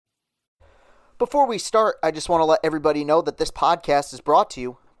Before we start, I just want to let everybody know that this podcast is brought to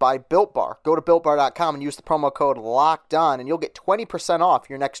you by Built Bar. Go to BuiltBar.com and use the promo code LOCKEDON, and you'll get 20% off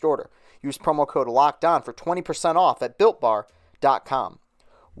your next order. Use promo code LOCKEDON for 20% off at BuiltBar.com.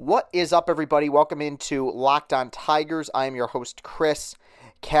 What is up, everybody? Welcome into Locked On Tigers. I am your host, Chris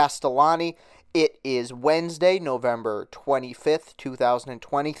Castellani. It is Wednesday, November 25th,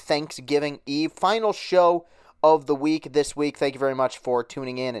 2020, Thanksgiving Eve. Final show of the week this week. Thank you very much for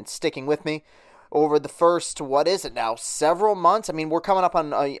tuning in and sticking with me over the first, several months. I mean, we're coming up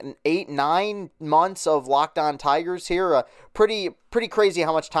on 8-9 months of Locked On Tigers here. Pretty crazy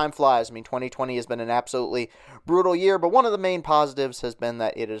how much time flies. I mean, 2020 has been an absolutely brutal year, but one of the main positives has been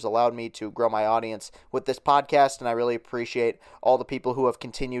that it has allowed me to grow my audience with this podcast, and I really appreciate all the people who have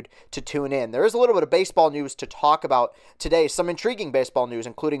continued to tune in. There is a little bit of baseball news to talk about today, some intriguing baseball news,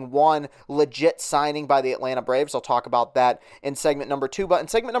 including one legit signing by the Atlanta Braves. I'll talk about that in segment number 2, but in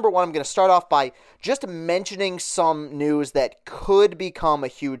segment number 1, I'm going to start off by just mentioning some news that could become a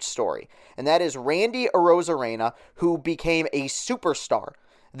huge story, and that is Randy Arozarena, who became a superstar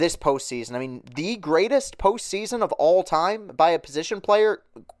this postseason. I mean, the greatest postseason of all time by a position player,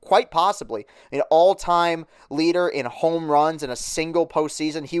 quite possibly. An all-time leader in home runs in a single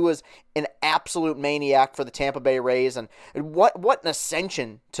postseason. He was an absolute maniac for the Tampa Bay Rays, and what an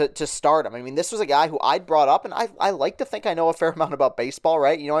ascension to stardom. I mean, this was a guy who I'd brought up, and I like to think I know a fair amount about baseball,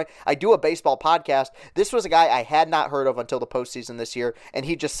 right? You know, I do a baseball podcast. This was a guy I had not heard of until the postseason this year, and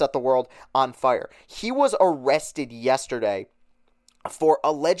he just set the world on fire. He was arrested yesterday for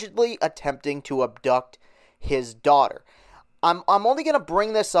allegedly attempting to abduct his daughter. I'm only going to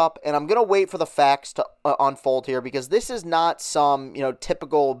bring this up, and I'm going to wait for the facts to unfold here, because this is not some,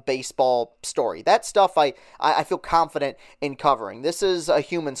 typical baseball story. That stuff I feel confident in covering. This is a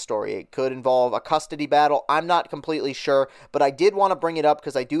human story. It could involve a custody battle. I'm not completely sure, but I did want to bring it up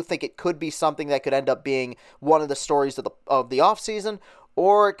because I do think it could be something that could end up being one of the stories of the offseason,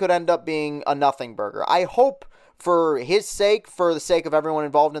 or it could end up being a nothing burger. I hope, for his sake, for the sake of everyone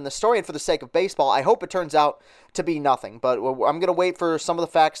involved in the story, and for the sake of baseball, I hope it turns out to be nothing. But I'm going to wait for some of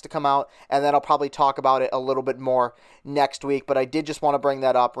the facts to come out, and then I'll probably talk about it a little bit more next week. But I did just want to bring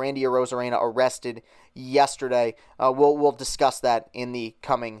that up. Randy Arozarena arrested yesterday. We'll discuss that in the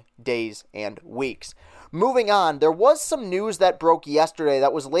coming days and weeks. Moving on, there was some news that broke yesterday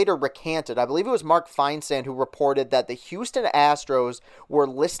that was later recanted. I believe it was Mark Feinsand who reported that the Houston Astros were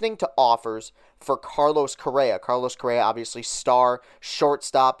listening to offers for Carlos Correa. Carlos Correa, obviously star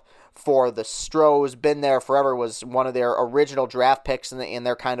shortstop for the Stros, been there forever, was one of their original draft picks in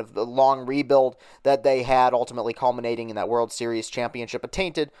their kind of long rebuild that they had, ultimately culminating in that World Series championship, a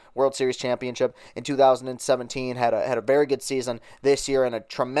tainted World Series championship in 2017. Had a very good season this year, and a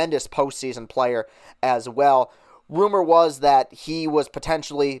tremendous postseason player as well. Rumor was that he was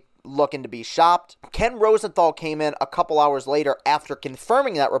potentially looking to be shopped. Ken Rosenthal came in a couple hours later after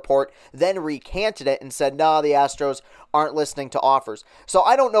confirming that report, then recanted it and said, no, the Astros aren't listening to offers. So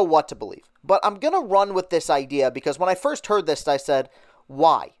I don't know what to believe, but I'm going to run with this idea, because when I first heard this, I said,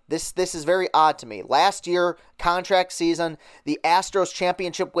 why? This is very odd to me. Last year, contract season, the Astros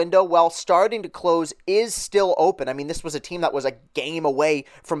championship window, while starting to close, is still open. I mean, this was a team that was a game away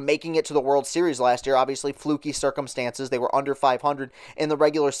from making it to the World Series last year. Obviously, fluky circumstances. They were under 500 in the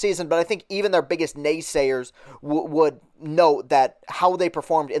regular season, but I think even their biggest naysayers would note that how they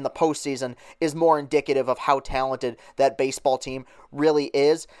performed in the postseason is more indicative of how talented that baseball team really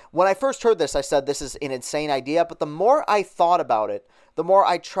is. When I first heard this, I said this is an insane idea, but the more I thought about it, the more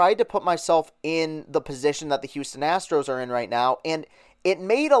I tried to put myself in the position that the Houston Astros are in right now, and it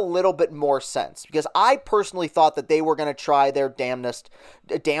made a little bit more sense, because I personally thought that they were going to try their damnedest,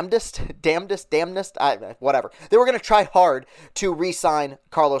 whatever. They were going to try hard to re-sign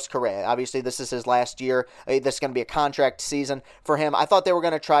Carlos Correa. Obviously, this is his last year. This is going to be a contract season for him. I thought they were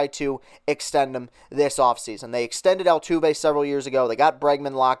going to try to extend him this offseason. They extended Altuve several years ago. They got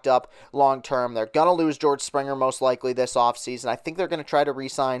Bregman locked up long-term. They're going to lose George Springer most likely this offseason. I think they're going to try to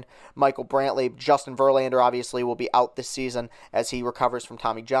re-sign Michael Brantley. Justin Verlander obviously will be out this season as he recovers from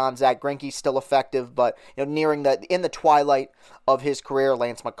Tommy John. Zach Greinke's still effective, but nearing in the twilight of his career.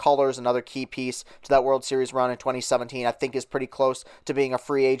 Lance McCullers, another key piece to that World Series run in 2017, I think is pretty close to being a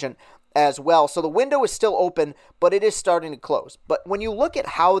free agent as well. So the window is still open, but it is starting to close. But when you look at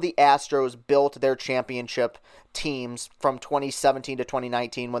how the Astros built their championship teams from 2017 to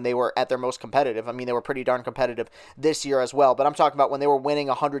 2019, when they were at their most competitive, I mean, they were pretty darn competitive this year as well, but I'm talking about when they were winning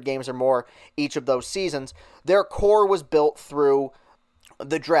 100 games or more each of those seasons, their core was built through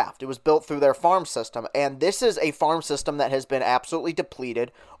the draft. It was built through their farm system, and this is a farm system that has been absolutely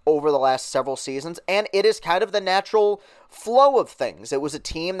depleted over the last several seasons, and it is kind of the natural flow of things. It was a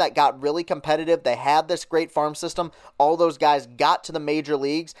team that got really competitive. They had this great farm system. All those guys got to the major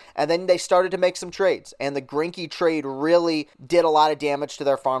leagues, and then they started to make some trades, and the Greinke trade really did a lot of damage to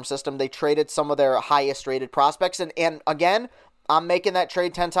their farm system. They traded some of their highest rated prospects, and again, I'm making that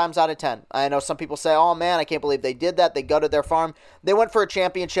trade 10 times out of 10. I know some people say, oh man, I can't believe they did that. They gutted their farm. They went for a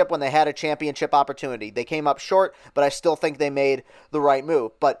championship when they had a championship opportunity. They came up short, but I still think they made the right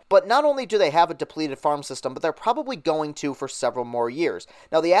move. But not only do they have a depleted farm system, but they're probably going to for several more years.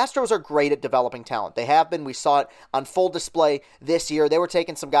 Now, the Astros are great at developing talent. They have been. We saw it on full display this year. They were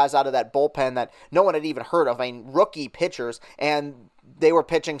taking some guys out of that bullpen that no one had even heard of. I mean, rookie pitchers, and they were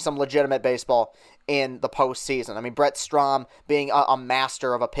pitching some legitimate baseball in the postseason. I mean, Brett Strom being a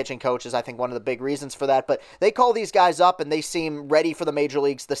master of a pitching coach is, I think, one of the big reasons for that. But they call these guys up, and they seem ready for the major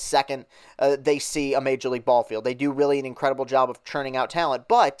leagues the second they see a major league ball field. They do really an incredible job of churning out talent.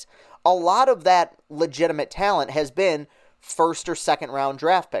 But a lot of that legitimate talent has been first or second round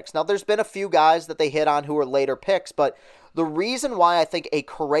draft picks. Now, there's been a few guys that they hit on who are later picks, but the reason why I think a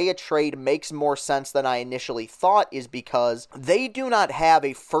Correa trade makes more sense than I initially thought is because they do not have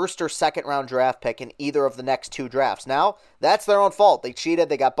a first or second round draft pick in either of the next two drafts. Now, that's their own fault. They cheated,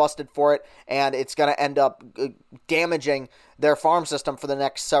 they got busted for it, and it's going to end up damaging their farm system for the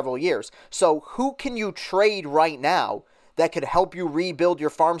next several years. So who can you trade right now that could help you rebuild your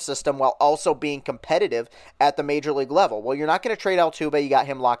farm system while also being competitive at the major league level? Well, you're not going to trade Altuve. You got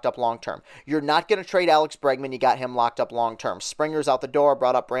him locked up long-term. You're not going to trade Alex Bregman. You got him locked up long-term. Springer's out the door,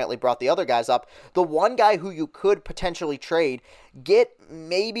 brought up Brantley, brought the other guys up. The one guy who you could potentially trade, get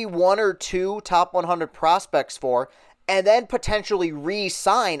maybe one or two top 100 prospects for, and then potentially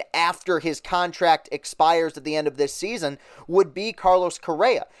re-sign after his contract expires at the end of this season, would be Carlos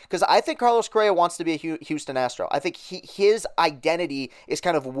Correa. Because I think Carlos Correa wants to be a Houston Astro. I think his identity is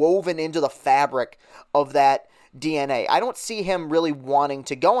kind of woven into the fabric of that DNA. I don't see him really wanting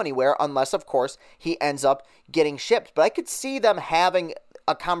to go anywhere unless, of course, he ends up getting shipped. But I could see them having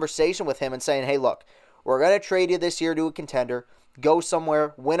a conversation with him and saying, hey, look, we're going to trade you this year to a contender. Go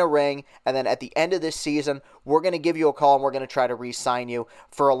somewhere, win a ring, and then at the end of this season, we're going to give you a call and we're going to try to re-sign you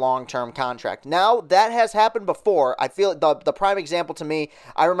for a long-term contract. Now, that has happened before. I feel the prime example to me,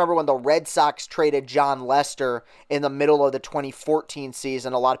 I remember when the Red Sox traded John Lester in the middle of the 2014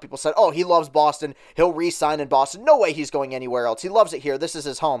 season. A lot of people said, oh, he loves Boston. He'll re-sign in Boston. No way he's going anywhere else. He loves it here. This is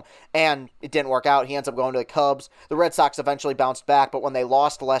his home. And it didn't work out. He ends up going to the Cubs. The Red Sox eventually bounced back, but when they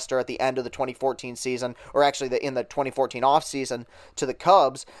lost Lester at the end of the 2014 season, or actually in the 2014 offseason to the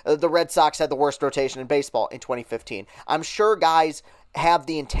Cubs, the Red Sox had the worst rotation in baseball in 2015. I'm sure guys have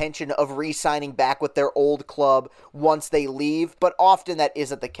the intention of re-signing back with their old club once they leave, but often that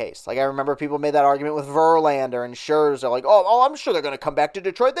isn't the case. Like, I remember people made that argument with Verlander and Scherzer, like, oh, I'm sure they're going to come back to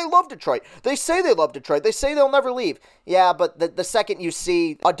Detroit. They love Detroit. They say they love Detroit. They say they'll never leave. Yeah, but the second you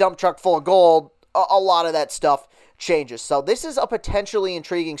see a dump truck full of gold, a lot of that stuff changes. So this is a potentially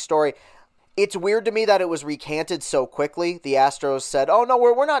intriguing story. It's weird to me that it was recanted so quickly. The Astros said, oh, no,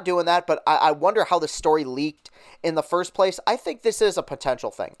 we're not doing that, but I wonder how the story leaked in the first place. I think this is a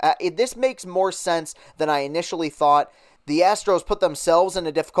potential thing. This makes more sense than I initially thought. The Astros put themselves in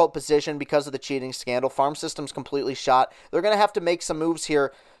a difficult position because of the cheating scandal. Farm system's completely shot. They're going to have to make some moves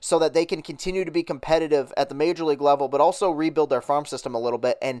here so that they can continue to be competitive at the major league level, but also rebuild their farm system a little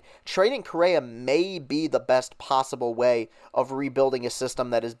bit. And trading Correa may be the best possible way of rebuilding a system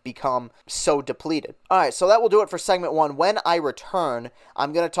that has become so depleted. All right, so that will do it for segment one. When I return,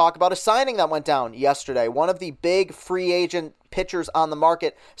 I'm going to talk about a signing that went down yesterday. One of the big free agent pitchers on the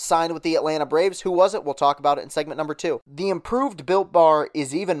market signed with the Atlanta Braves. Who was it? We'll talk about it in segment number two. The improved Built Bar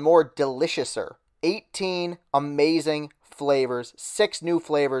is even more deliciouser. 18 amazing flavors, 6 new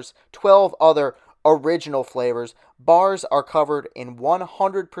flavors, 12 other original flavors. Bars are covered in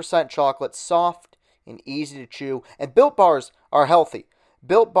 100% chocolate, soft and easy to chew, and Built Bars are healthy.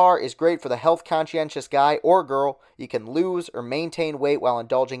 Built Bar is great for the health-conscientious guy or girl. You can lose or maintain weight while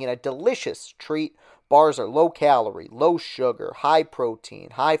indulging in a delicious treat. Bars are low-calorie, low-sugar,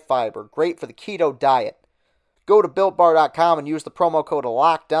 high-protein, high-fiber, great for the keto diet. Go to BuiltBar.com and use the promo code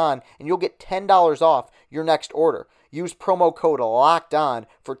LOCKEDON, and you'll get $10 off your next order. Use promo code LOCKEDON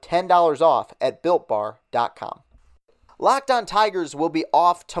for $10 off at BuiltBar.com. Locked On Tigers will be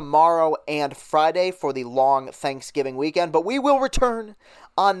off tomorrow and Friday for the long Thanksgiving weekend, but we will return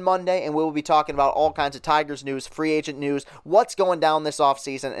on Monday, and we will be talking about all kinds of Tigers news, free agent news, what's going down this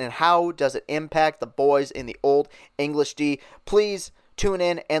offseason, and how does it impact the boys in the Old English D. Please tune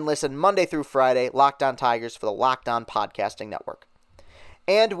in and listen Monday through Friday, Locked On Tigers for the Locked On Podcasting Network.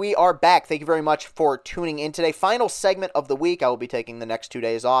 And we are back. Thank you very much for tuning in today. Final segment of the week. I will be taking the next 2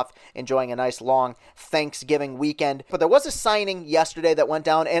 days off, enjoying a nice long Thanksgiving weekend. But there was a signing yesterday that went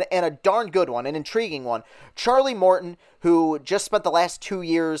down, and a darn good one, an intriguing one. Charlie Morton, who just spent the last 2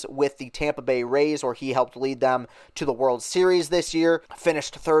 years with the Tampa Bay Rays, where he helped lead them to the World Series this year,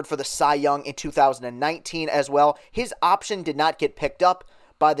 finished third for the Cy Young in 2019 as well. His option did not get picked up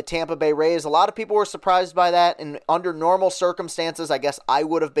by the Tampa Bay Rays. A lot of people were surprised by that, and under normal circumstances, I guess I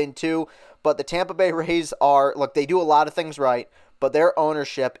would have been too, but the Tampa Bay Rays they do a lot of things right, but their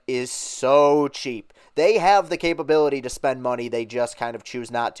ownership is so cheap. They have the capability to spend money, they just kind of choose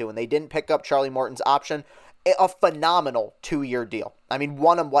not to, and they didn't pick up Charlie Morton's option. A phenomenal 2-year deal. I mean,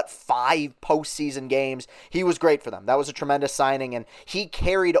 won him, 5 postseason games. He was great for them. That was a tremendous signing, and he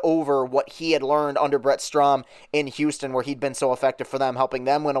carried over what he had learned under Brett Strom in Houston, where he'd been so effective for them, helping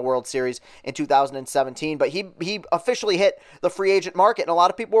them win a World Series in 2017. But he officially hit the free agent market, and a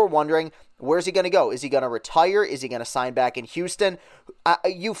lot of people were wondering, where's he going to go? Is he going to retire? Is he going to sign back in Houston?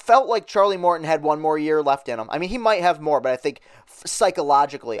 You felt like Charlie Morton had one more year left in him. I mean, he might have more, but I think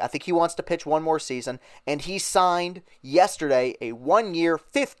psychologically, I think he wants to pitch one more season, and he signed yesterday a 1-year,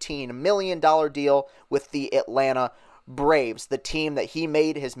 $15 million deal with the Atlanta Braves, the team that he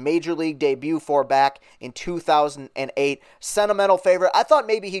made his major league debut for back in 2008. Sentimental favorite. I thought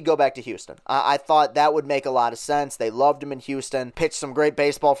maybe he'd go back to Houston. I thought that would make a lot of sense. They loved him in Houston. Pitched some great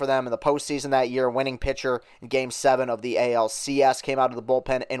baseball for them in the postseason that year. Winning pitcher in Game 7 of the ALCS. Came out of the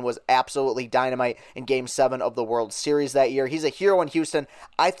bullpen and was absolutely dynamite in Game 7 of the World Series that year. He's a hero in Houston.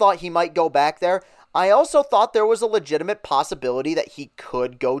 I thought he might go back there. I also thought there was a legitimate possibility that he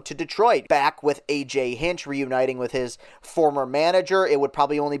could go to Detroit. Back with A.J. Hinch, reuniting with his former manager. It would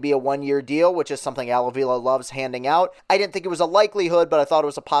probably only be a 1-year deal, which is something Al Avila loves handing out. I didn't think it was a likelihood, but I thought it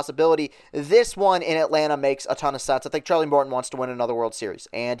was a possibility. This one in Atlanta makes a ton of sense. I think Charlie Morton wants to win another World Series,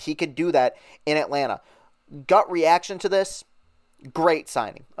 and he could do that in Atlanta. Gut reaction to this? Great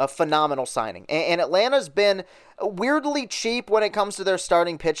signing. A phenomenal signing. And Atlanta's been weirdly cheap when it comes to their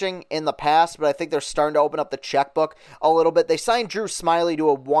starting pitching in the past, but I think they're starting to open up the checkbook a little bit. They signed Drew Smyly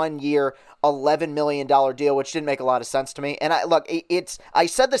to a 1-year, $11 million deal, which didn't make a lot of sense to me. And I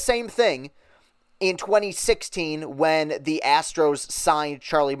said the same thing in 2016 when the Astros signed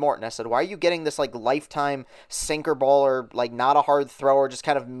Charlie Morton. I said, why are you getting this lifetime sinker baller, not a hard thrower, just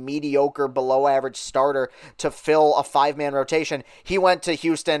kind of mediocre, below average starter to fill a 5-man rotation? He went to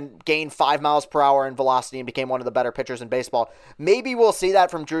Houston, gained 5 miles per hour in velocity, and became one of the better pitchers in baseball. Maybe we'll see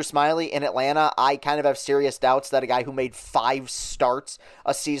that from Drew Smyly in Atlanta. I kind of have serious doubts that a guy who made 5 starts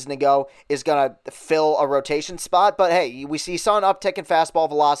a season ago is going to fill a rotation spot. But hey, we saw an uptick in fastball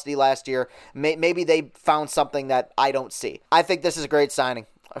velocity last year. Maybe they found something that I don't see. I think this is a great signing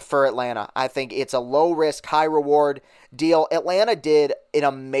for Atlanta. I think it's a low-risk, high-reward deal. Atlanta did an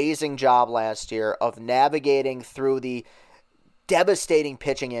amazing job last year of navigating through the devastating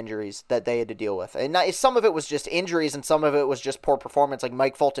pitching injuries that they had to deal with. And some of it was just injuries and some of it was just poor performance, like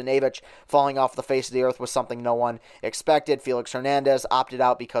Mike Foltynewicz falling off the face of the earth was something no one expected. Felix Hernandez opted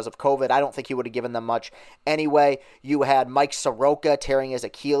out because of COVID. I don't think he would have given them much anyway. You had Mike Soroka tearing his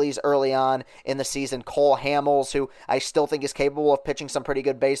Achilles early on in the season. Cole Hamels, who I still think is capable of pitching some pretty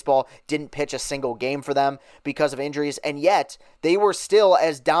good baseball, didn't pitch a single game for them because of injuries, and yet they were still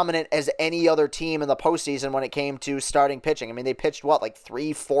as dominant as any other team in the postseason when it came to starting pitching. I mean, they pitched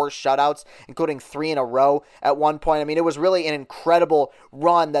 3-4 shutouts, including 3 in a row at one point. I mean, it was really an incredible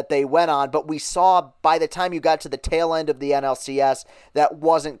run that they went on, but we saw by the time you got to the tail end of the NLCS, that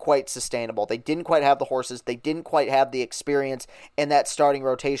wasn't quite sustainable. They didn't quite have the horses. They didn't quite have the experience in that starting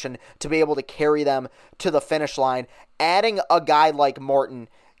rotation to be able to carry them to the finish line. Adding a guy like Morton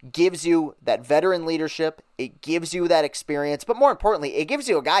gives you that veteran leadership, it gives you that experience, but more importantly, it gives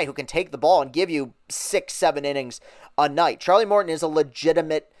you a guy who can take the ball and give you 6-7 innings a night. Charlie Morton is a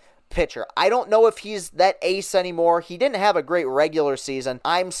legitimate pitcher. I don't know if he's that ace anymore. He didn't have a great regular season.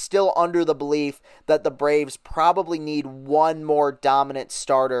 I'm still under the belief that the Braves probably need one more dominant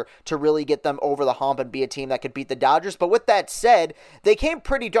starter to really get them over the hump and be a team that could beat the Dodgers. But with that said, they came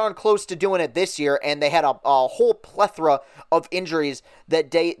pretty darn close to doing it this year, and they had a whole plethora of injuries that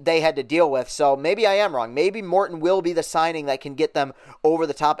they had to deal with. So maybe I am wrong. Maybe Morton will be the signing that can get them over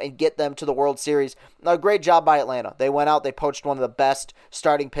the top and get them to the World Series. A great job by Atlanta. They went out, they poached one of the best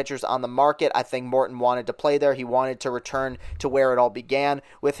starting pitchers on the market. I think Morton wanted to play there. He wanted to return to where it all began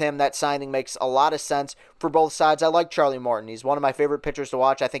with him. That signing makes a lot of sense. for both sides. I like Charlie Morton. He's one of my favorite pitchers to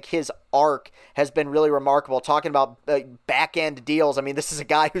watch. I think his arc has been really remarkable. Talking about back-end deals, I mean, this is a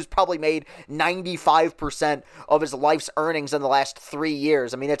guy who's probably made 95% of his life's earnings in the last 3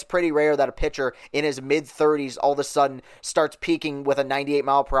 years. I mean, it's pretty rare that a pitcher in his mid-30s all of a sudden starts peaking with a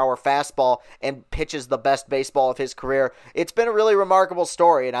 98-mile-per-hour fastball and pitches the best baseball of his career. It's been a really remarkable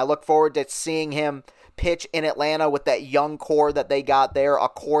story, and I look forward to seeing him pitch in Atlanta with that young core that they got there, a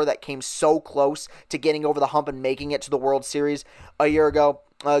core that came so close to getting over the hump and making it to the World Series a year ago.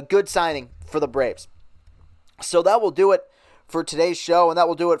 Good signing for the Braves. So that will do it for today's show, and that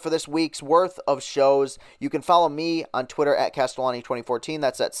will do it for this week's worth of shows. You can follow me on Twitter at Castellani2014.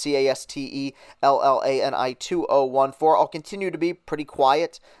 That's at CASTELLANI2014. I'll continue to be pretty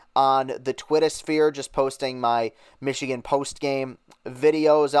quiet on the Twitter sphere, just posting my Michigan post-game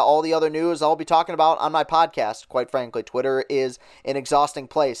videos. All the other news I'll be talking about on my podcast, quite frankly. Twitter is an exhausting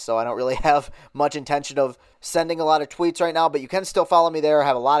place, so I don't really have much intention of sending a lot of tweets right now, but you can still follow me there. I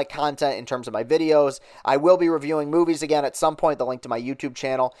have a lot of content in terms of my videos. I will be reviewing movies again at some point. The link to my YouTube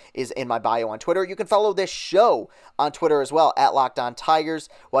channel is in my bio on Twitter. You can follow this show on Twitter as well, at Locked On Tigers.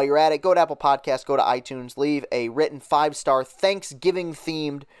 While you're at it, go to Apple Podcasts, go to iTunes, leave a written 5-star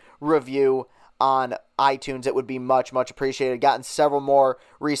Thanksgiving-themed review on iTunes. It would be much, much appreciated. Gotten several more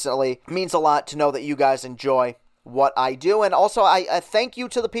recently. It means a lot to know that you guys enjoy what I do. And also, I thank you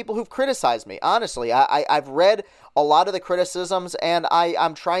to the people who've criticized me. Honestly, I've read a lot of the criticisms, and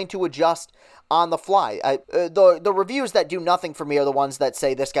I'm trying to adjust on the fly. The reviews that do nothing for me are the ones that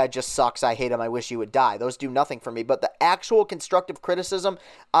say, this guy just sucks, I hate him, I wish he would die. Those do nothing for me. But the actual constructive criticism,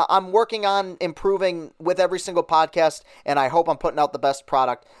 I'm working on improving with every single podcast, and I hope I'm putting out the best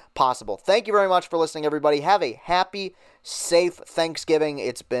product possible. Thank you very much for listening, everybody. Have a happy, safe Thanksgiving.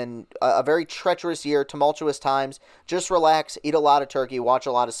 It's been a very treacherous year, tumultuous times. Just relax, eat a lot of turkey, watch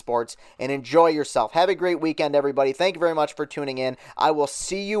a lot of sports, and enjoy yourself. Have a great weekend, everybody. Thank you very much for tuning in. I will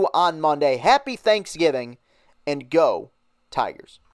see you on Monday. Happy Thanksgiving, and go Tigers.